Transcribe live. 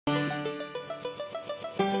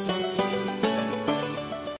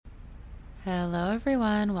Hello,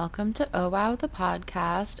 everyone. Welcome to Oh Wow, the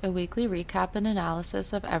podcast, a weekly recap and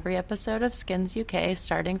analysis of every episode of Skins UK,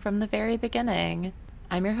 starting from the very beginning.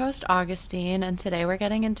 I'm your host, Augustine, and today we're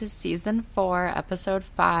getting into Season 4, Episode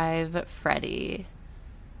 5, Freddie.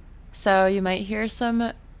 So you might hear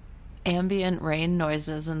some ambient rain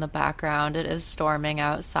noises in the background. It is storming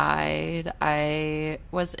outside. I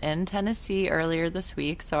was in Tennessee earlier this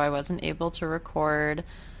week, so I wasn't able to record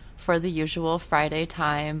for the usual Friday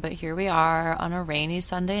time, but here we are on a rainy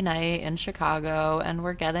Sunday night in Chicago, and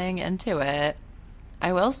we're getting into it.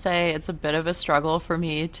 I will say it's a bit of a struggle for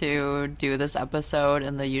me to do this episode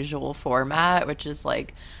in the usual format, which is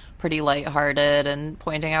like pretty lighthearted and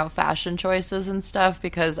pointing out fashion choices and stuff,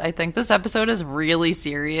 because I think this episode is really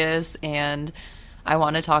serious and I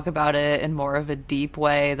want to talk about it in more of a deep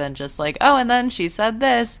way than just like, oh, and then she said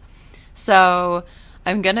this. So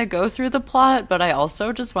I'm going to go through the plot, but I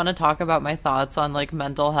also just want to talk about my thoughts on like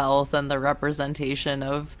mental health and the representation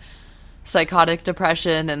of psychotic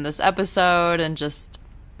depression in this episode, and just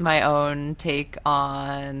my own take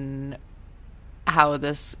on how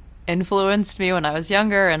this influenced me when I was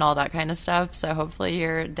younger and all that kind of stuff. So hopefully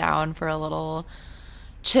you're down for a little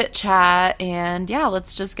chit chat, and yeah,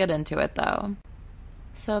 let's just get into it though.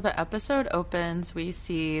 So the episode opens, we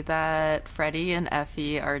see that Freddie and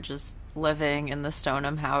Effie are just living in the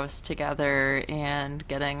Stoneham house together and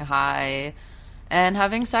getting high and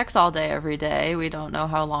having sex all day every day. We don't know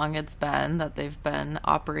how long it's been that they've been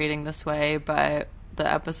operating this way, but the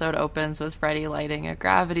episode opens with Freddie lighting a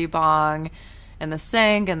gravity bong in the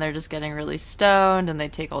sink, and they're just getting really stoned, and they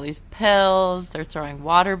take all these pills. They're throwing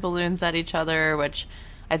water balloons at each other, which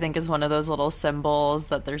I think is one of those little symbols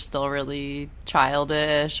that they're still really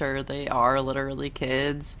childish, or they are literally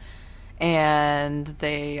kids. And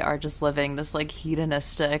they are just living this like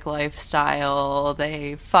hedonistic lifestyle.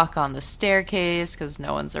 They fuck on the staircase because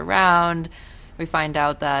no one's around. We find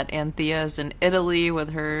out that Anthea's in Italy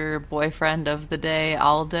with her boyfriend of the day,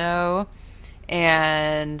 Aldo.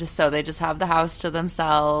 And so they just have the house to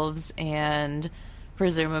themselves, and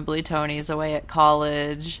presumably Tony's away at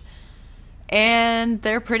college. And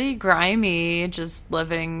they're pretty grimy, just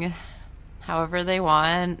living however they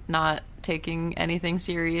want, not taking anything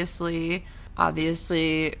seriously.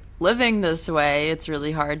 Obviously, living this way, it's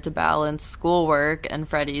really hard to balance schoolwork, and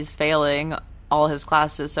Freddie's failing all his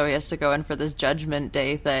classes, so he has to go in for this judgment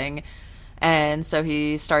day thing. And so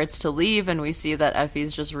he starts to leave, and we see that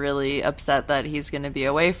Effie's just really upset that he's going to be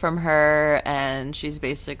away from her, and she's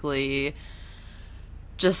basically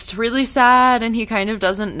just really sad, and he kind of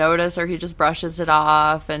doesn't notice, or he just brushes it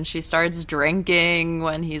off, and she starts drinking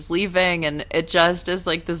when he's leaving, and it just is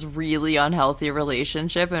like this really unhealthy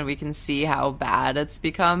relationship, and we can see how bad it's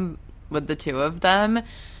become with the two of them.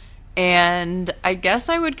 And I guess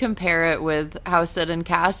I would compare it with how Sid and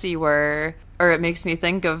Cassie were, or it makes me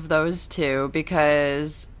think of those two,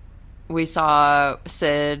 because we saw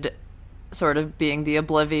Sid sort of being the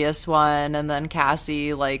oblivious one, and then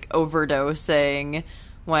Cassie like overdosing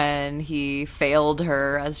when he failed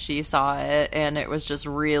her as she saw it, and it was just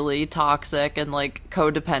really toxic and like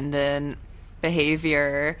codependent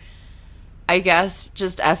behavior. I guess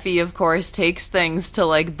just Effie, of course, takes things to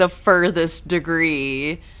like the furthest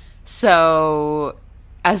degree. So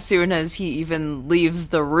as soon as he even leaves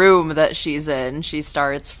the room that she's in, she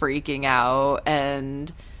starts freaking out.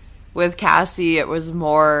 And with Cassie, it was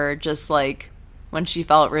more just like when she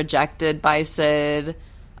felt rejected by Sid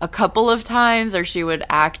a couple of times, or she would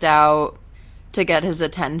act out to get his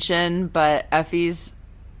attention, but Effie's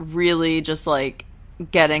really just like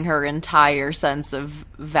getting her entire sense of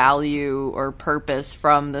value or purpose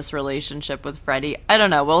from this relationship with Freddie. I don't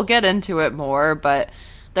know, we'll get into it more, but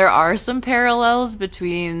there are some parallels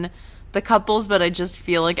between the couples, but I just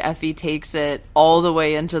feel like Effie takes it all the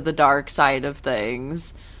way into the dark side of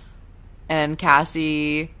things, and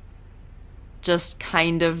Cassie just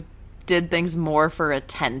kind of did things more for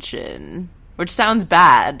attention, which sounds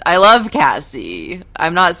bad. I love Cassie.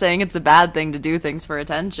 I'm not saying it's a bad thing to do things for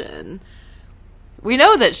attention. We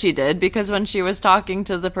know that she did, because when she was talking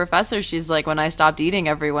to the professor, she's like, when I stopped eating,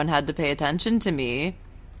 everyone had to pay attention to me.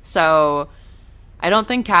 So I don't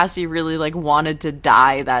think Cassie really like wanted to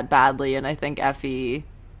die that badly, and I think Effie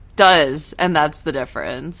does, and that's the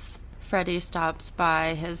difference. Freddie stops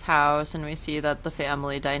by his house, and we see that the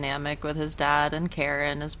family dynamic with his dad and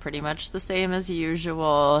Karen is pretty much the same as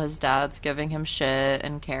usual. His dad's giving him shit,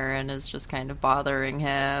 and Karen is just kind of bothering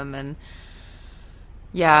him, and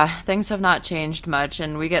yeah, things have not changed much,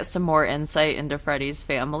 and we get some more insight into Freddie's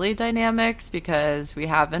family dynamics, because we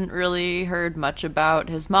haven't really heard much about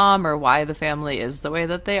his mom or why the family is the way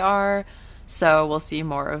that they are, so we'll see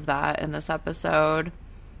more of that in this episode.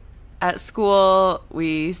 At school,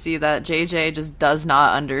 we see that JJ just does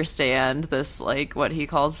not understand this, like, what he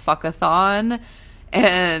calls fuckathon,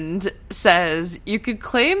 and says, you could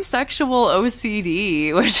claim sexual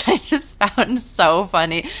OCD, which I just found so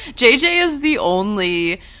funny. JJ is the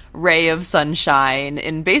only ray of sunshine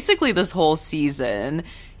in basically this whole season.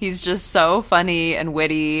 He's just so funny and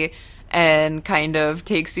witty and kind of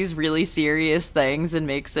takes these really serious things and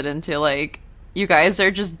makes it into, like, you guys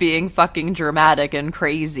are just being fucking dramatic and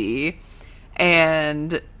crazy.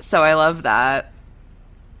 And so I love that.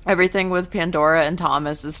 Everything with Pandora and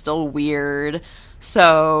Thomas is still weird.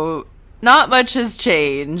 So not much has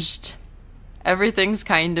changed. Everything's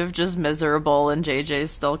kind of just miserable, and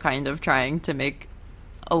JJ's still kind of trying to make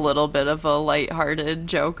a little bit of a lighthearted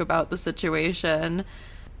joke about the situation.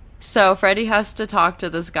 So Freddie has to talk to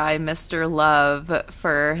this guy, Mr. Love,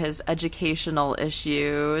 for his educational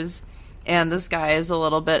issues. And this guy is a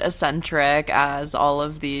little bit eccentric, as all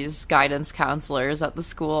of these guidance counselors at the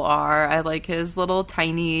school are. I like his little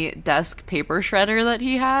tiny desk paper shredder that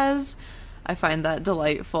he has. I find that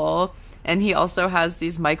delightful. And he also has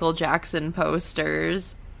these Michael Jackson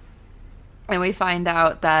posters. And we find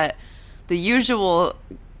out that the usual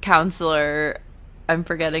counselor, I'm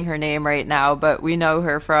forgetting her name right now, but we know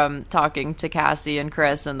her from talking to Cassie and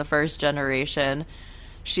Chris in the first generation.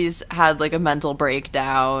 She's had like a mental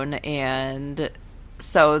breakdown, and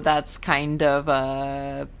so that's kind of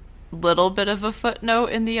a little bit of a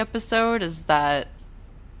footnote in the episode, is that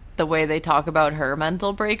the way they talk about her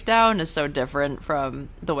mental breakdown is so different from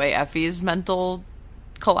the way Effie's mental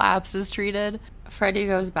collapse is treated. Freddie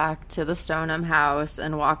goes back to the Stoneham house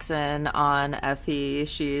and walks in on Effie.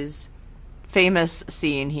 She's, famous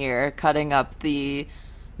scene here, cutting up the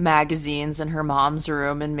magazines in her mom's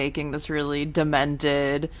room and making this really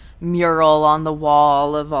demented mural on the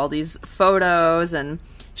wall of all these photos, and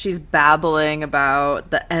she's babbling about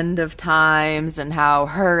the end of times and how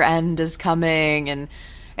her end is coming, and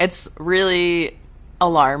it's really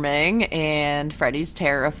alarming, and Freddie's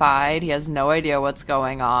terrified. He has no idea what's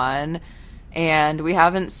going on, and we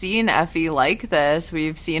haven't seen Effie like this.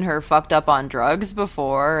 We've seen her fucked up on drugs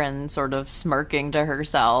before and sort of smirking to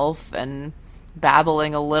herself and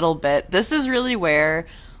babbling a little bit. This is really where,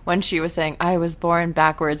 when she was saying, I was born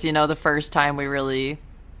backwards, you know, the first time we really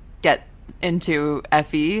get into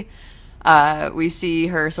Effie, we see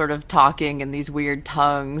her sort of talking in these weird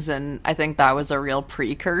tongues, and I think that was a real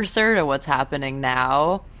precursor to what's happening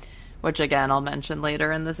now, which again I'll mention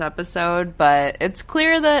later in this episode. But it's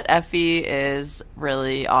clear that Effie is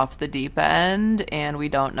really off the deep end, and we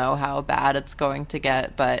don't know how bad it's going to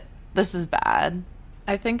get, but this is bad.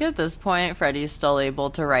 I think at this point, Freddie's still able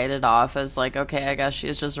to write it off as like, okay, I guess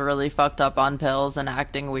she's just really fucked up on pills and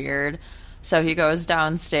acting weird. So he goes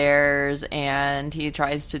downstairs and he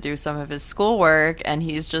tries to do some of his schoolwork, and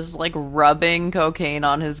he's just like rubbing cocaine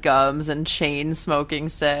on his gums and chain smoking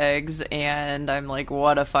cigs, and I'm like,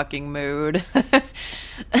 what a fucking mood.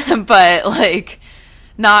 But like,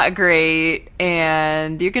 not great,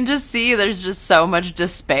 and you can just see there's just so much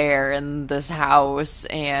despair in this house,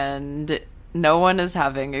 and no one is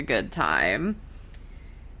having a good time.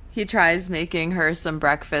 He tries making her some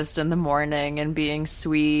breakfast in the morning and being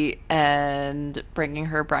sweet and bringing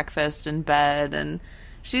her breakfast in bed, and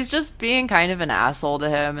she's just being kind of an asshole to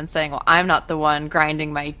him and saying, well, I'm not the one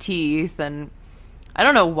grinding my teeth. And I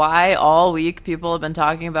don't know why all week people have been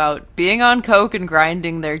talking about being on coke and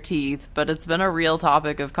grinding their teeth, but it's been a real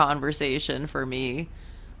topic of conversation for me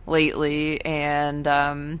lately,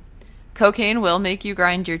 and cocaine will make you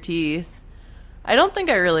grind your teeth. I don't think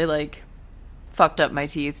I really, like, fucked up my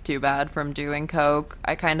teeth too bad from doing coke.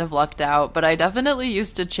 I kind of lucked out, but I definitely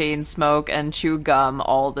used to chain smoke and chew gum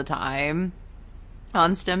all the time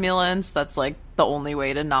on stimulants. That's, like, the only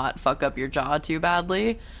way to not fuck up your jaw too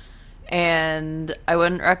badly. And I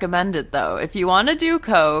wouldn't recommend it, though. If you want to do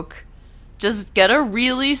coke, just get a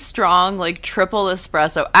really strong, like, triple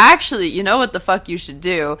espresso. Actually, you know what the fuck you should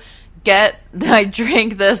do? I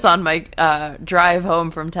drank this on my drive home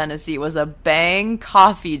from Tennessee. It was a Bang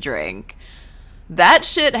coffee drink. That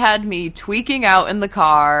shit had me tweaking out in the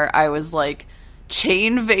car. I was like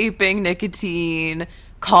chain vaping nicotine,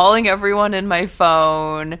 calling everyone in my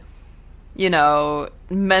phone, you know,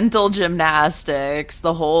 mental gymnastics,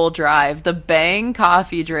 the whole drive. The Bang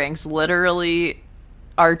coffee drinks literally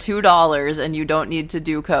are $2, and you don't need to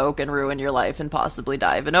do coke and ruin your life and possibly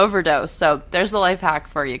die of an overdose. So there's the life hack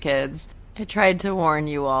for you kids. I tried to warn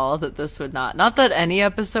you all that this would not that any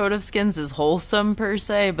episode of Skins is wholesome per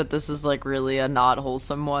se, but this is like really a not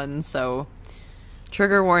wholesome one, so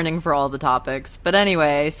Trigger warning for all the topics. But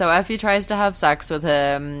anyway, so Effie tries to have sex with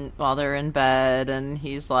him while they're in bed, and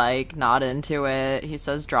he's like, not into it. He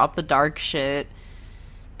says, drop the dark shit.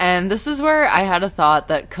 And this is where I had a thought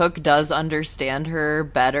that Cook does understand her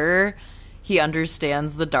better. He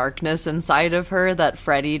understands the darkness inside of her that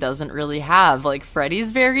Freddie doesn't really have. Like,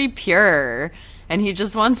 Freddie's very pure, and he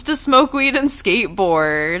just wants to smoke weed and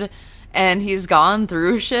skateboard, and he's gone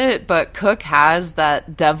through shit, but Cook has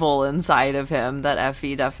that devil inside of him that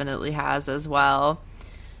Effie definitely has as well.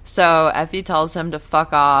 So Effie tells him to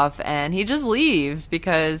fuck off, and he just leaves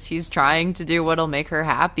because he's trying to do what'll make her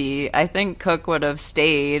happy. I think Cook would have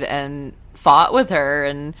stayed and fought with her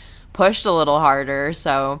and pushed a little harder,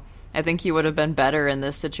 so I think he would have been better in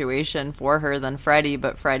this situation for her than Freddie,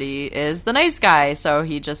 but Freddie is the nice guy, so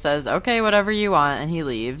he just says, okay, whatever you want, and he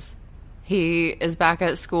leaves. He is back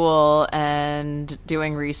at school and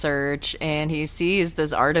doing research, and he sees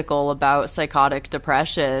this article about psychotic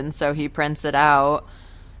depression, so he prints it out,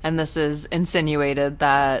 and this is insinuated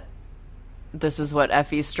that this is what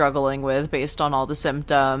Effie's struggling with based on all the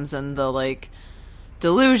symptoms and the, like,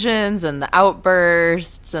 delusions and the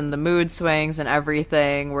outbursts and the mood swings and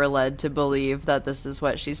everything. We're led to believe that this is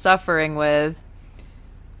what she's suffering with.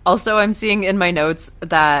 Also, I'm seeing in my notes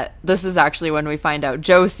that this is actually when we find out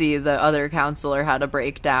Josie, the other counselor, had a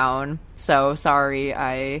breakdown. So, sorry,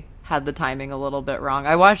 I had the timing a little bit wrong.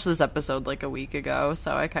 I watched this episode like a week ago,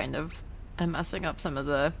 so I kind of am messing up some of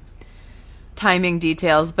the timing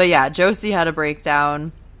details. But yeah, Josie had a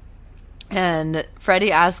breakdown. And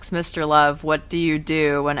Freddie asks Mr. Love, what do you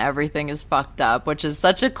do when everything is fucked up? Which is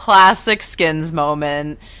such a classic Skins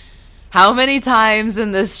moment. How many times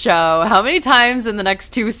in this show, how many times in the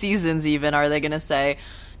next 2 seasons even are they going to say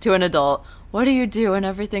to an adult, what do you do when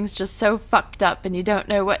everything's just so fucked up and you don't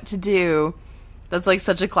know what to do? That's like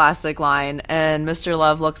such a classic line. And Mr.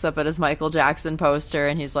 Love looks up at his Michael Jackson poster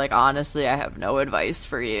and he's like, honestly, I have no advice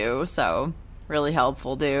for you. So really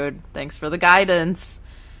helpful, dude. Thanks for the guidance.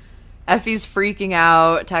 Effie's freaking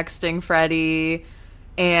out, texting Freddie,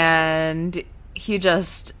 and he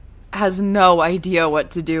just has no idea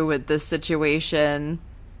what to do with this situation.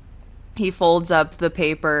 He folds up the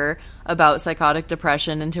paper about psychotic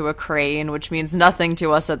depression into a crane, which means nothing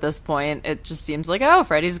to us at this point. It just seems like, oh,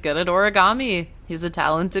 Freddie's good at origami. He's a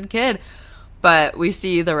talented kid. But we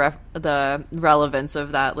see the relevance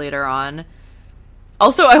of that later on.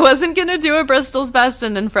 Also, I wasn't going to do a Bristol's Best,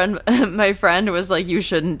 and my friend was like, you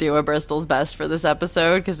shouldn't do a Bristol's Best for this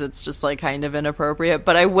episode because it's just like kind of inappropriate.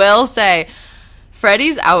 But I will say,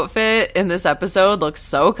 Freddie's outfit in this episode looks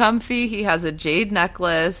so comfy. He has a jade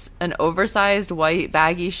necklace, an oversized white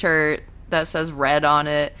baggy shirt that says red on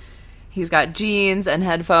it. He's got jeans and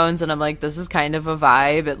headphones, and I'm like, this is kind of a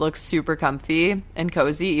vibe. It looks super comfy and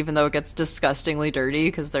cozy, even though it gets disgustingly dirty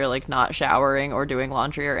because they're like not showering or doing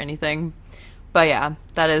laundry or anything. But yeah,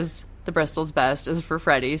 that is the Bristol's Best is for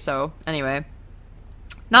Freddie. So anyway,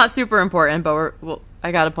 not super important, but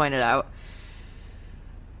I gotta point it out.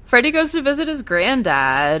 Freddie goes to visit his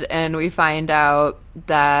granddad, and we find out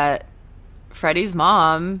that Freddie's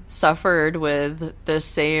mom suffered with this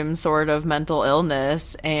same sort of mental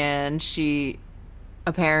illness, and she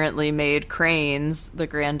apparently made cranes. The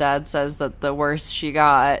granddad says that the worse she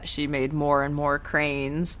got, she made more and more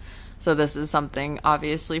cranes. So this is something,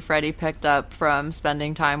 obviously, Freddie picked up from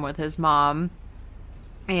spending time with his mom.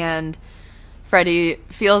 And Freddie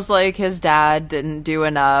feels like his dad didn't do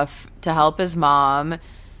enough to help his mom,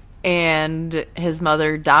 and his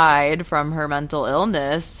mother died from her mental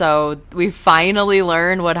illness. So we finally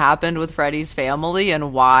learn what happened with Freddie's family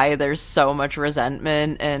and why there's so much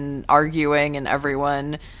resentment and arguing, and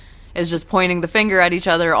everyone is just pointing the finger at each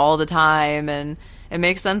other all the time. And it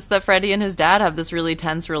makes sense that Freddie and his dad have this really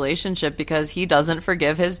tense relationship because he doesn't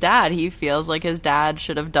forgive his dad. He feels like his dad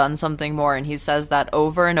should have done something more, and he says that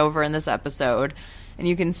over and over in this episode. And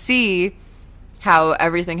you can see how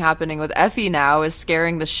everything happening with Effie now is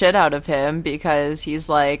scaring the shit out of him because he's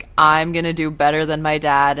like, I'm going to do better than my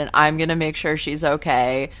dad, and I'm going to make sure she's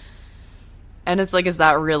okay. And it's like, is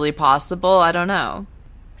that really possible? I don't know.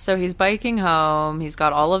 So he's biking home. He's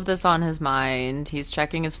got all of this on his mind. He's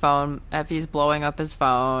checking his phone. Effie's blowing up his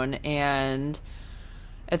phone, and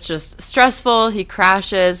it's just stressful. He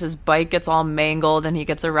crashes. His bike gets all mangled, and he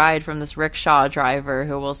gets a ride from this rickshaw driver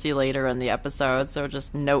who we'll see later in the episode. So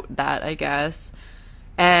just note that, I guess.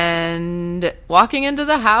 And walking into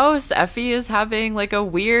the house, Effie is having like a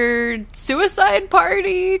weird suicide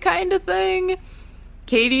party kind of thing.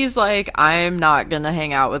 Katie's like, I'm not gonna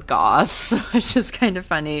hang out with goths, which is kind of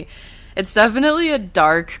funny. It's definitely a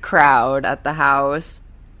dark crowd at the house.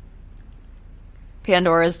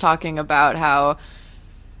 Pandora's talking about how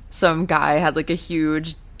some guy had like a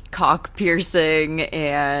huge cock piercing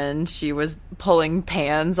and she was pulling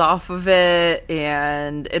pans off of it,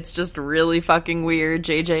 and it's just really fucking weird.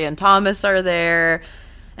 JJ and Thomas are there,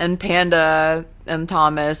 and Panda and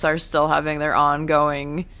Thomas are still having their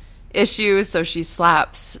ongoing issues, so she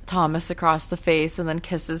slaps Thomas across the face and then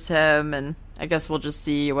kisses him, and I guess we'll just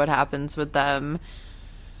see what happens with them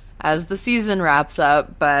as the season wraps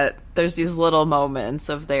up. But there's these little moments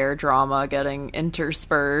of their drama getting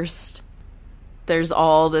interspersed. There's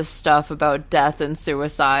all this stuff about death and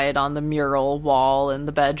suicide on the mural wall in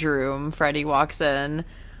the bedroom. Freddie walks in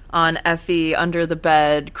on Effie under the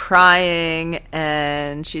bed crying,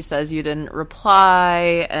 and she says, "You didn't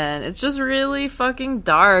reply," and it's just really fucking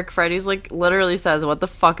dark. Freddie's like literally says, "What the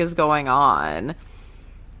fuck is going on?"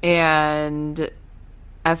 And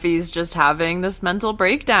Effie's just having this mental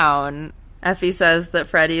breakdown. Effie says that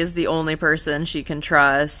Freddie is the only person she can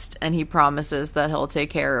trust, and he promises that he'll take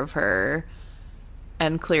care of her.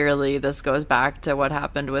 And clearly this goes back to what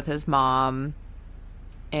happened with his mom,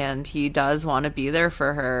 and he does want to be there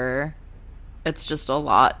for her. It's just a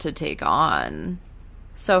lot to take on.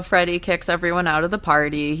 So Freddie kicks everyone out of the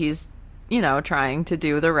party. He's, trying to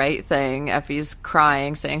do the right thing. Effie's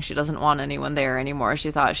crying, saying she doesn't want anyone there anymore. She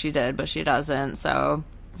thought she did, but she doesn't. So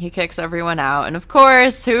he kicks everyone out. And of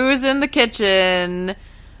course, who's in the kitchen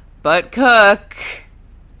but Cook?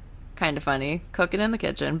 Kind of funny, cooking in the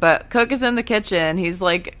kitchen. But Cook is in the kitchen. He's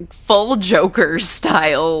like full Joker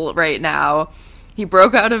style right now. He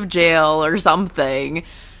broke out of jail or something.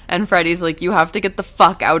 And Freddie's like, "You have to get the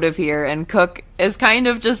fuck out of here." And Cook is kind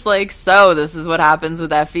of just like, "So this is what happens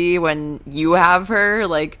with Effie when you have her?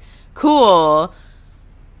 Like, cool.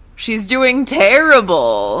 She's doing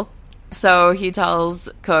terrible." So he tells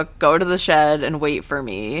Cook, "Go to the shed and wait for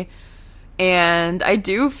me." And I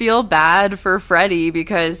do feel bad for Freddie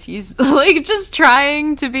because he's like just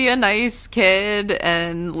trying to be a nice kid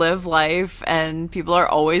and live life, and people are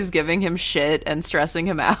always giving him shit and stressing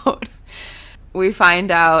him out. We find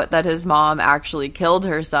out that his mom actually killed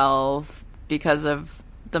herself because of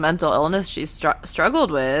the mental illness she struggled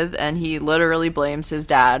with, and he literally blames his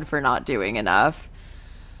dad for not doing enough.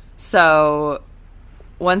 So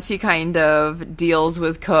once he kind of deals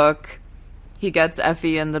with Cook, he gets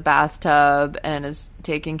Effie in the bathtub and is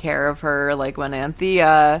taking care of her, like when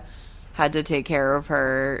Anthea had to take care of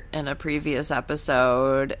her in a previous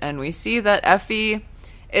episode. And we see that Effie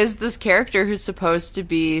is this character who's supposed to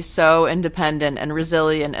be so independent and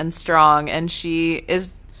resilient and strong, and she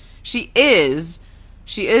is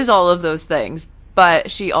all of those things, but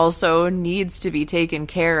she also needs to be taken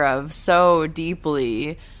care of so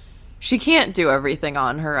deeply. She can't do everything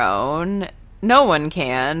on her own. No one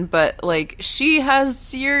can, but like she has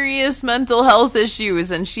serious mental health issues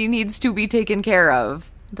and she needs to be taken care of.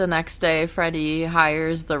 The next day, Freddie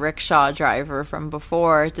hires the rickshaw driver from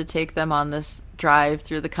before to take them on this drive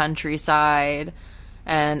through the countryside,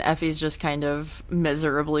 and Effie's just kind of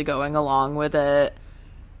miserably going along with it.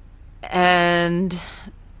 And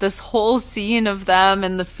this whole scene of them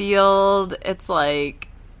in the field, it's like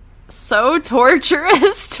so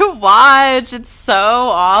torturous to watch. It's so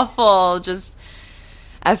awful. Just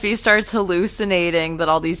Effie starts hallucinating that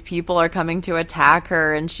all these people are coming to attack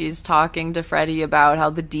her, and she's talking to Freddie about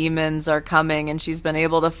how the demons are coming and she's been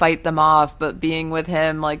able to fight them off, but being with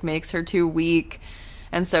him like makes her too weak,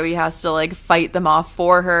 and so he has to like fight them off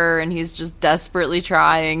for her, and he's just desperately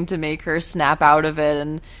trying to make her snap out of it,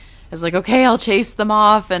 and is like, "Okay, I'll chase them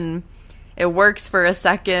off," and it works for a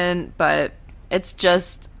second, but it's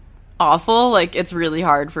just awful. Like, it's really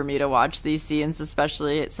hard for me to watch these scenes,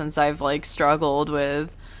 especially since I've like struggled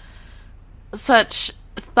with such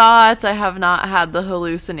thoughts. I have not had the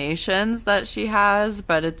hallucinations that she has,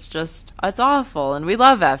 but it's awful. And we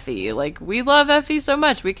love Effie. Like, we love Effie so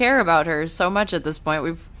much. We care about her so much at this point.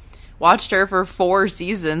 We've watched her for 4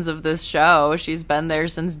 seasons of this show. She's been there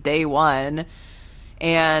since day 1,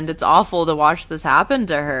 and it's awful to watch this happen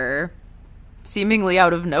to her seemingly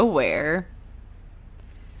out of nowhere.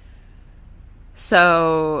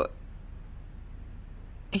 So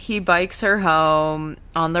he bikes her home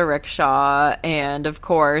on the rickshaw, and of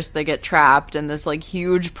course they get trapped in this like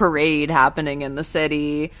huge parade happening in the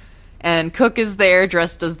city, and Cook is there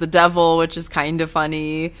dressed as the devil, which is kind of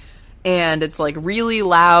funny, and it's like really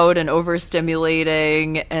loud and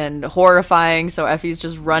overstimulating and horrifying, so Effie's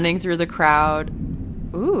just running through the crowd.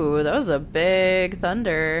 Ooh, that was a big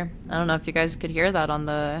thunder. I don't know if you guys could hear that on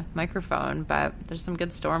the microphone, but there's some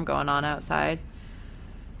good storm going on outside.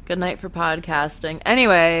 Good night for podcasting.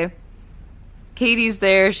 Anyway, Katie's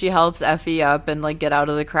there. She helps Effie up and like get out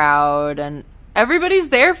of the crowd, and everybody's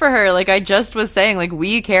there for her. Like I just was saying, like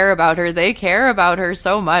we care about her. They care about her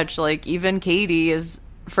so much. Like even Katie is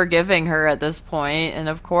forgiving her at this point, and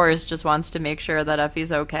of course just wants to make sure that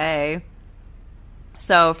Effie's okay.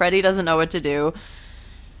 So Freddie doesn't know what to do.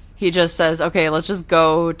 He just says, okay, let's just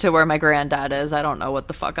go to where my granddad is. I don't know what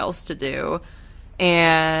the fuck else to do.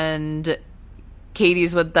 And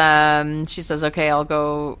Katie's with them. She says, okay, I'll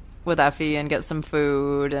go with Effie and get some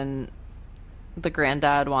food. And the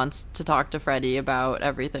granddad wants to talk to Freddie about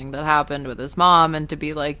everything that happened with his mom and to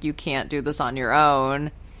be like, you can't do this on your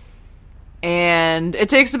own. And it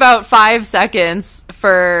takes about 5 seconds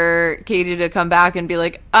for Katie to come back and be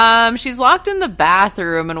like, she's locked in the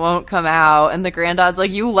bathroom and won't come out. And the granddad's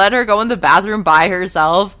like, you let her go in the bathroom by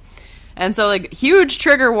herself? And so, like, huge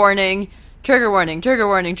trigger warning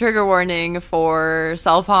for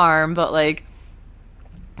self-harm. But, like,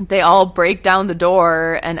 they all break down the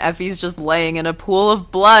door and Effie's just laying in a pool of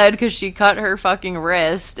blood because she cut her fucking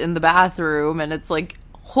wrist in the bathroom. And it's like,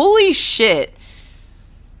 holy shit.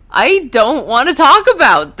 I don't want to talk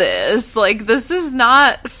about this. Like, this is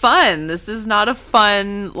not fun. This is not a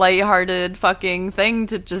fun, lighthearted fucking thing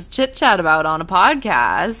to just chit-chat about on a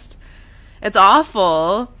podcast. It's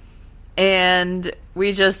awful. And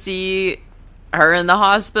we just see her in the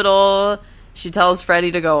hospital. She tells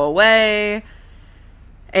Freddie to go away.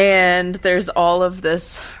 And there's all of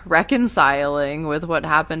this reconciling with what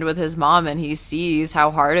happened with his mom. And he sees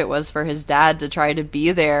how hard it was for his dad to try to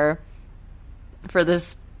be there for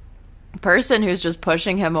this person who's just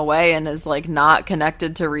pushing him away and is like not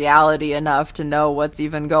connected to reality enough to know what's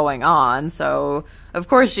even going on. So of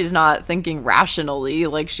course she's not thinking rationally.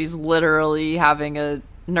 Like she's literally having a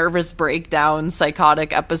nervous breakdown,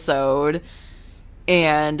 psychotic episode,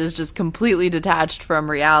 and is just completely detached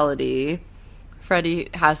from reality. Freddie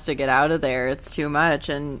has to get out of there. It's too much.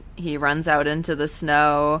 And he runs out into the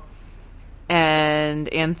snow.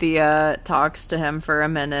 And Anthea talks to him for a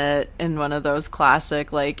minute in one of those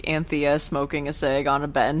classic, like, Anthea smoking a cig on a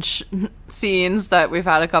bench scenes that we've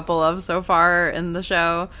had a couple of so far in the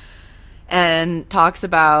show. And talks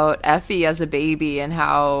about Effie as a baby and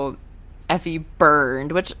how Effie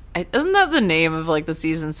burned, which, isn't that the name of, like, the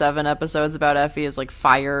season 7 episodes about Effie is, like,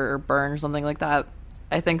 Fire or Burn or something like that?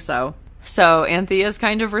 I think so. So Anthea's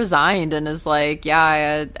kind of resigned and is like,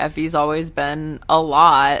 yeah, Effie's always been a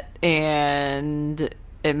lot, and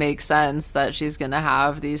it makes sense that she's going to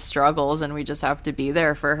have these struggles, and we just have to be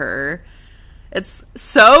there for her. It's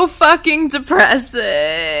so fucking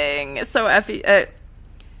depressing.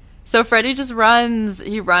 So Freddie just runs.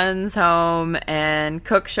 He runs home, and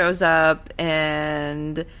Cook shows up,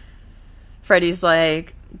 and Freddie's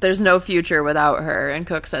like, there's no future without her. And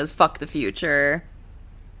Cook says, fuck the future.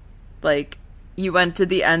 Like, you went to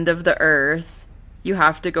the end of the earth. You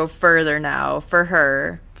have to go further now for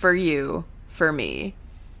her, for you, for me.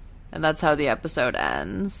 And that's how the episode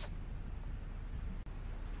ends.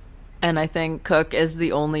 And I think Cook is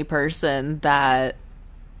the only person that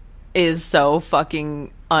is so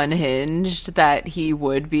fucking unhinged that he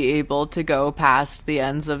would be able to go past the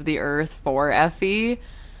ends of the earth for Effie.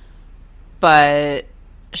 But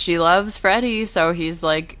she loves Freddie, so he's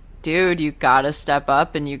like, dude, you gotta step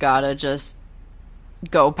up and you gotta just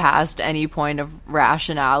go past any point of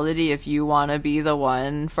rationality if you want to be the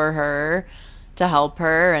one for her to help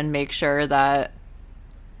her and make sure that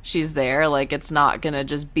she's there. Like, it's not gonna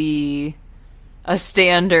just be a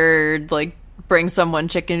standard, like, bring someone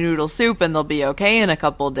chicken noodle soup and they'll be okay in a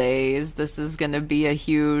couple days. This is gonna be a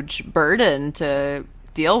huge burden to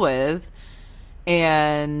deal with.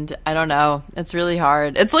 And I don't know, it's really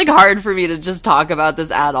hard. It's like hard for me to just talk about this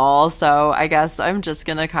at all, so I guess I'm just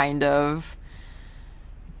gonna kind of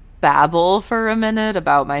babble for a minute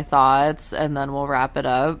about my thoughts and then we'll wrap it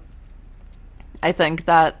up. I think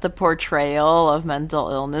that the portrayal of mental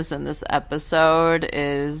illness in this episode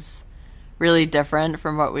is really different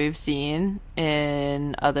from what we've seen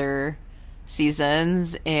in other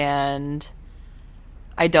seasons, and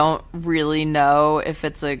I don't really know if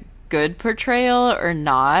it's a good portrayal or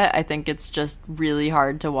not. I think it's just really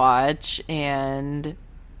hard to watch, and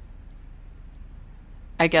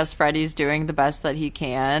I guess Freddie's doing the best that he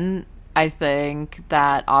can. I think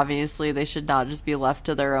that obviously they should not just be left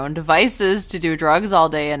to their own devices to do drugs all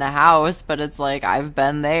day in a house, but it's like, I've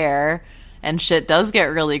been there and shit does get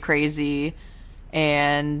really crazy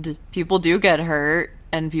and people do get hurt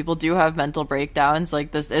and people do have mental breakdowns.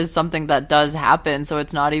 Like, this is something that does happen, so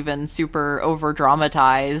it's not even super over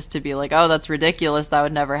dramatized to be like, oh, that's ridiculous, that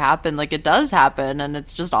would never happen. Like, it does happen, and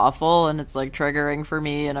it's just awful, and it's like triggering for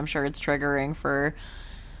me, and I'm sure it's triggering for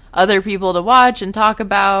other people to watch and talk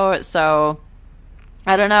about. So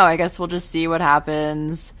I don't know, I guess we'll just see what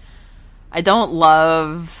happens. I don't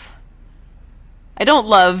love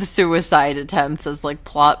suicide attempts as like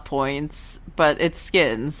plot points, but it's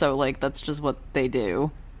Skins, so like that's just what they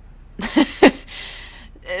do.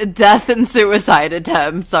 Death and suicide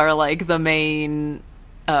attempts are like the main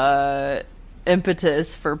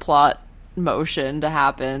impetus for plot motion to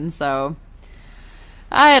happen, so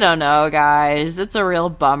I don't know, guys. It's a real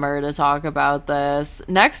bummer to talk about this.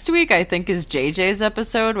 Next week, I think, is JJ's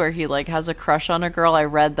episode where he, like, has a crush on a girl. I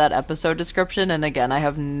read that episode description, and again, I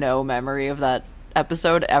have no memory of that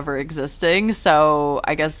episode ever existing, so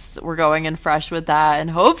I guess we're going in fresh with that, and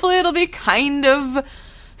hopefully it'll be kind of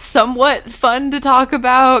somewhat fun to talk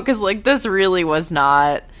about, because, like, this really was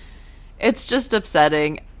not. It's just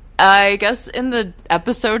upsetting. I guess in the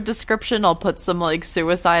episode description, I'll put some, like,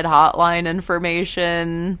 suicide hotline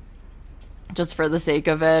information just for the sake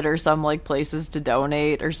of it, or some, like, places to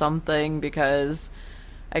donate or something, because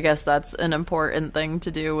I guess that's an important thing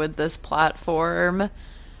to do with this platform.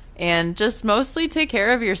 And just mostly take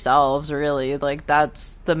care of yourselves, really. Like,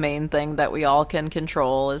 that's the main thing that we all can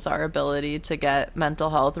control, is our ability to get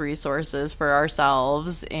mental health resources for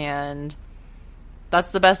ourselves, and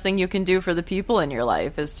that's the best thing you can do for the people in your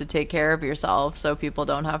life, is to take care of yourself so people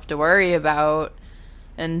don't have to worry about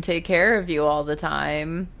and take care of you all the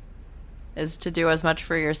time, is to do as much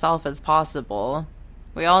for yourself as possible.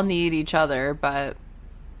 We all need each other, but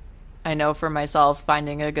I know for myself,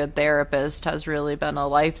 finding a good therapist has really been a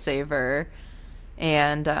lifesaver,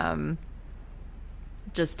 and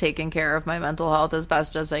just taking care of my mental health as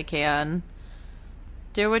best as I can.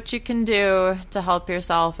 Do what you can do to help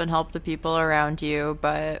yourself and help the people around you,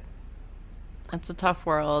 but it's a tough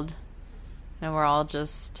world, and we're all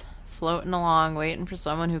just floating along waiting for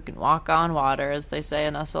someone who can walk on water, as they say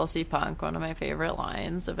in SLC Punk, one of my favorite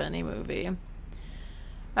lines of any movie. All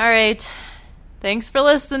right, thanks for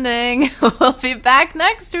listening. We'll be back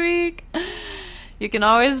next week. You can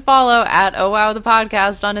always follow at Oh Wow the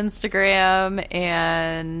Podcast on Instagram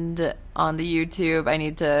and on the YouTube. I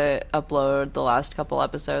need to upload the last couple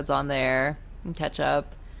episodes on there and catch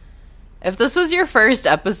up. If this was your first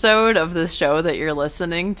episode of this show that you're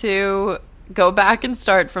listening to, go back and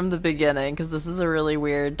start from the beginning, because this is a really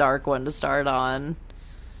weird, dark one to start on.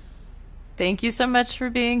 Thank you so much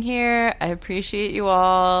for being here. I appreciate you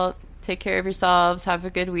all. Take care of yourselves. Have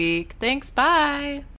a good week. Thanks. Bye.